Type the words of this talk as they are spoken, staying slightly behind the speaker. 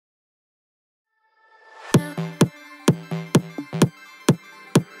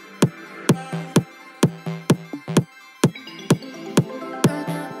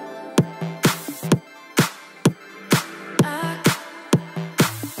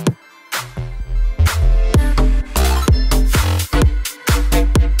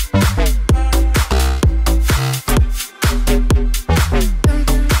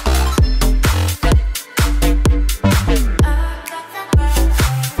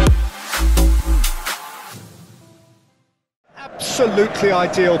absolutely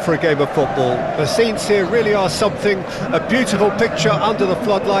ideal for a game of football. The scenes here really are something, a beautiful picture under the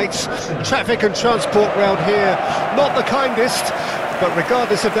floodlights. Traffic and transport round here, not the kindest, but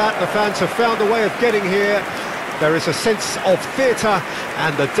regardless of that, the fans have found a way of getting here. There is a sense of theatre,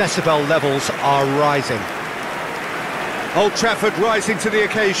 and the decibel levels are rising. Old Trafford rising to the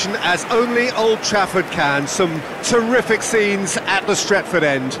occasion, as only Old Trafford can. Some terrific scenes at the Stretford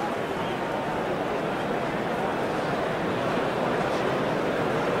end.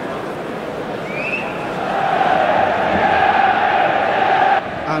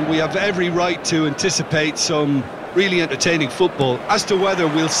 And we have every right to anticipate some really entertaining football. As to whether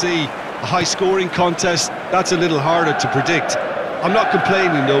we'll see a high-scoring contest, that's a little harder to predict. I'm not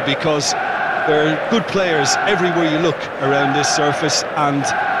complaining, though, because there are good players everywhere you look around this surface, and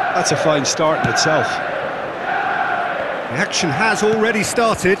that's a fine start in itself. The action has already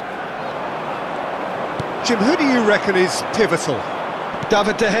started. Jim, who do you reckon is pivotal?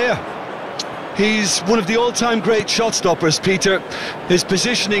 David De Gea. He's one of the all-time great shot-stoppers, Peter. His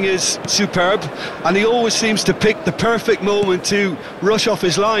positioning is superb, and he always seems to pick the perfect moment to rush off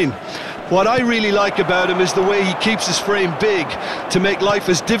his line. What I really like about him is the way he keeps his frame big to make life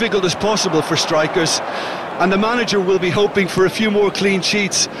as difficult as possible for strikers, and the manager will be hoping for a few more clean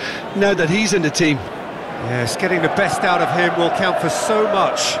sheets now that he's in the team. Yes, getting the best out of him will count for so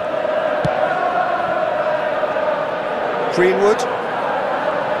much. Greenwood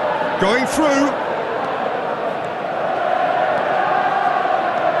going through.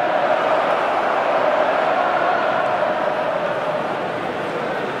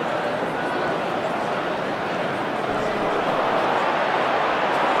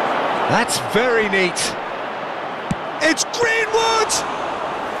 That's very neat. It's Greenwood!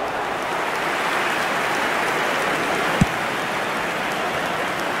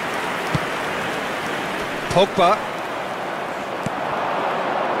 Pogba.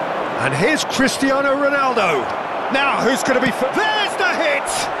 And here's Cristiano Ronaldo. Now, who's going to be... There's the hit!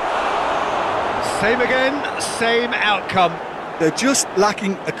 Same again, same outcome. They're just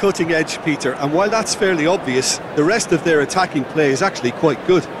lacking a cutting edge, Peter, and while that's fairly obvious, the rest of their attacking play is actually quite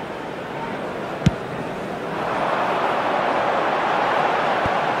good.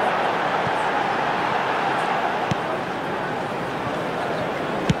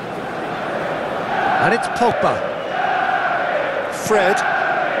 And it's Pogba. Fred.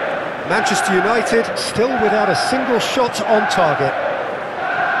 Manchester United still without a single shot on target.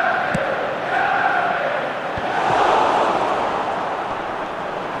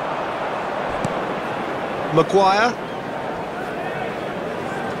 Maguire.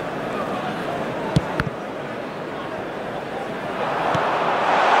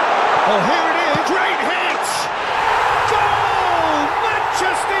 Oh, here it is! Great hit! Goal!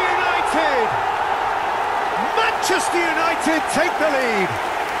 Manchester United! Manchester United take the lead.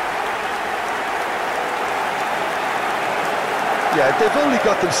 Yeah, they've only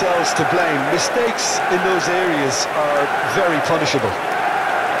got themselves to blame. Mistakes in those areas are very punishable.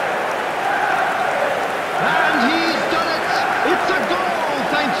 And he's done it! It's a goal,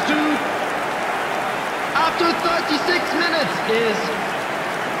 thanks to... After 36 minutes is...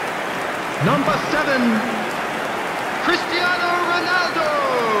 number 7, Cristiano Ronaldo!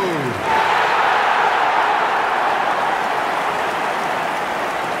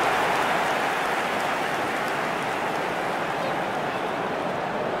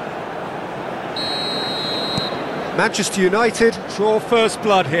 Manchester United draw first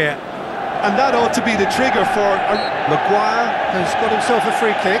blood here. And that ought to be the trigger for... Maguire has got himself a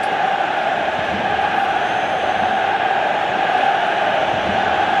free kick.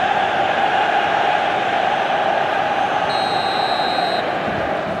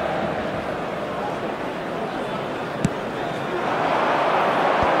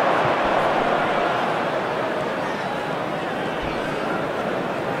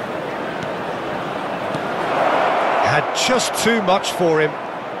 Had just too much for him.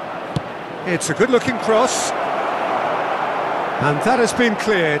 It's a good-looking cross. And that has been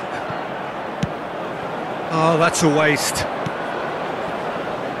cleared. Oh, that's a waste.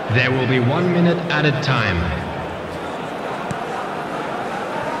 There will be 1 minute added time.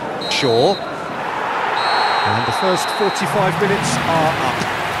 Shaw. And the first 45 minutes are up.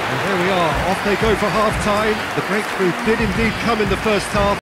 And there we are, off they go for half-time. The breakthrough did indeed come in the first half.